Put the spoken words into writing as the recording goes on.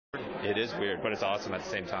It is weird, but it's awesome at the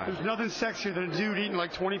same time. There's nothing sexier than a dude eating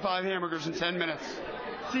like 25 hamburgers in 10 minutes.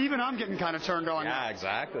 See, even I'm getting kind of turned on. Yeah,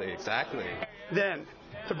 exactly. Then,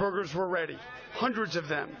 the burgers were ready. Hundreds of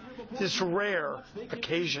them. This rare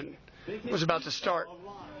occasion was about to start.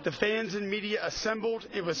 The fans and media assembled.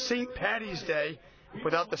 It was St. Paddy's Day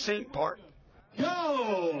without the Saint part.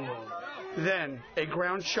 Go! Then, a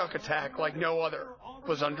ground chuck attack like no other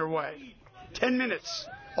was underway. 10 minutes,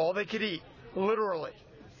 all they could eat, literally.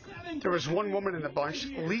 There was one woman in the bunch,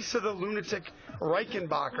 Lisa the Lunatic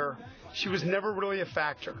Reichenbacher. She was never really a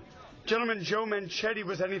factor. Gentleman Joe Menchetti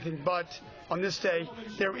was anything but. On this day,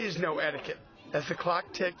 there is no etiquette. As the clock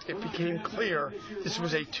ticked, it became clear this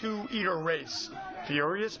was a two-eater race.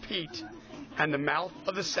 Furious Pete and the Mouth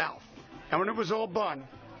of the South. And when it was all done,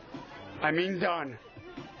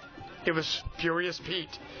 it was Furious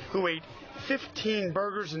Pete, who ate 15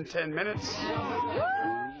 burgers in 10 minutes.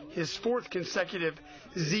 His fourth consecutive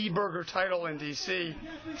Z-Burger title in D.C.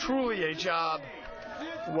 Truly a job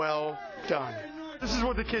well done. This is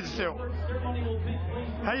what the kids do.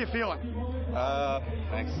 How you feeling?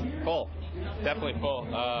 Thanks. Full. Definitely full.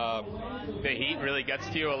 The heat really gets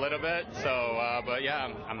to you a little bit, so, but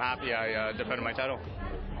yeah, I'm happy I defended my title.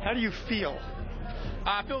 How do you feel?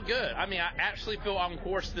 I feel good. I actually feel on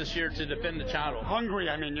course this year to defend the title. Hungry,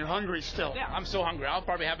 you're hungry still. Yeah, I'm still hungry. I'll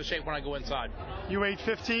probably have a shake when I go inside. You ate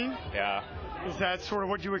 15? Yeah. Is that sort of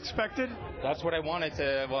what you expected? That's what I wanted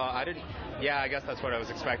to, I guess that's what I was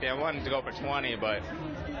expecting. I wanted to go for 20, but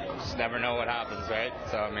you just never know what happens, right?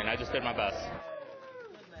 So, I just did my best.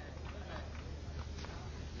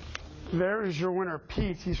 There is your winner,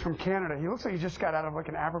 Pete. He's from Canada. He looks like he just got out of like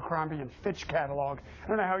an Abercrombie and Fitch catalog. I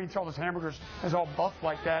don't know how he eats all those hamburgers as all buffed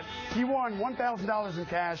like that. He won $1,000 in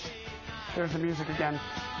cash. There's the music again.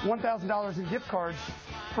 $1,000 in gift cards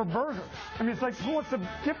for burgers. It's like, who wants a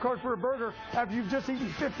gift card for a burger after you've just eaten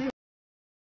 15